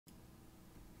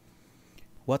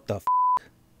What the f?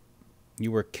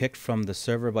 You were kicked from the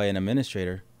server by an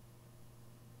administrator.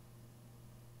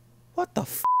 What the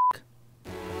f?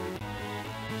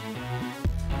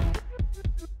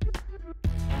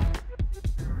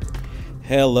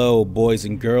 Hello boys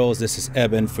and girls, this is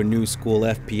Eben for New School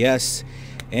FPS,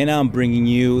 and I'm bringing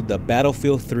you the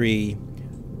Battlefield 3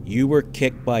 You Were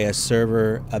Kicked by a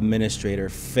Server Administrator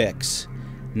fix.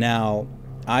 Now,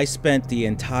 I spent the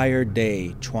entire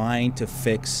day trying to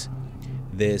fix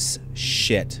this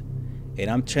shit,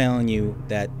 and I'm telling you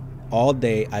that all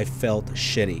day I felt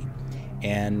shitty,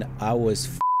 and I was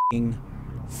f***ing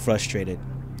frustrated.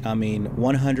 I mean,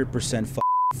 100%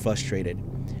 frustrated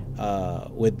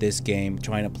with this game,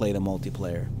 trying to play the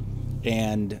multiplayer.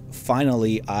 And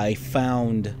finally, I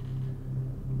found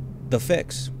the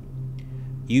fix.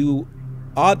 You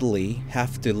oddly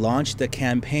have to launch the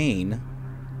campaign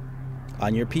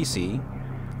on your PC,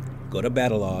 go to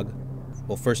Battlelog.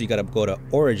 Well, first you gotta go to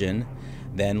Origin,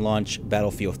 then launch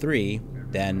Battlefield 3,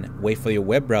 then wait for your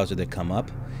web browser to come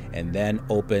up, and then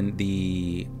open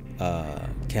the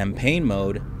campaign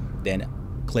mode, then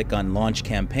click on launch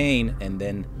campaign, and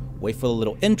then wait for the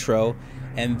little intro,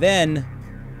 and then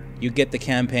you get the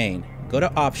campaign. Go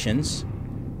to options,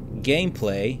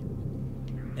 gameplay,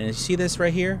 and you see this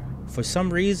right here? For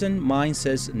some reason, mine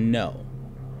says no.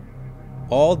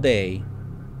 All day,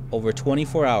 over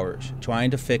 24 hours,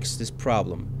 trying to fix this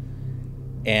problem,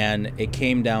 and it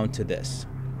came down to this.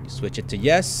 You switch it to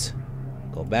yes,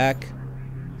 go back,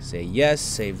 say yes,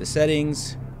 save the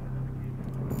settings,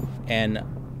 and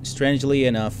strangely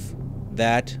enough,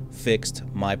 that fixed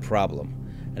my problem.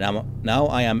 And now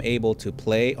I am able to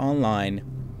play online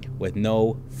with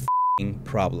no f***ing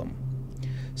problem.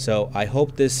 So I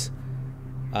hope this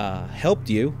helped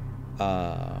you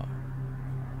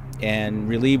and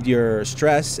relieved your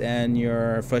stress and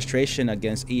your frustration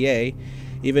against EA.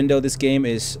 Even though this game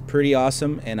is pretty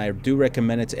awesome and I do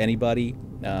recommend it to anybody,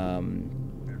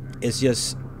 it's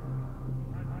just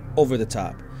over the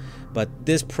top. But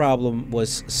this problem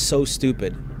was so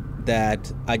stupid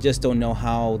that I just don't know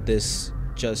how this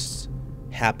just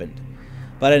happened.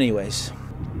 But anyways,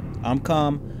 I'm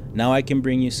calm. Now I can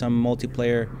bring you some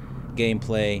multiplayer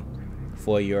gameplay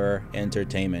for your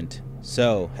entertainment.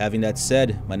 So, having that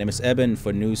said, my name is Eben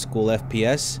for New School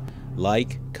FPS.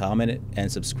 Like, comment,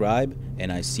 and subscribe,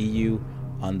 and I see you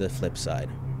on the flip side.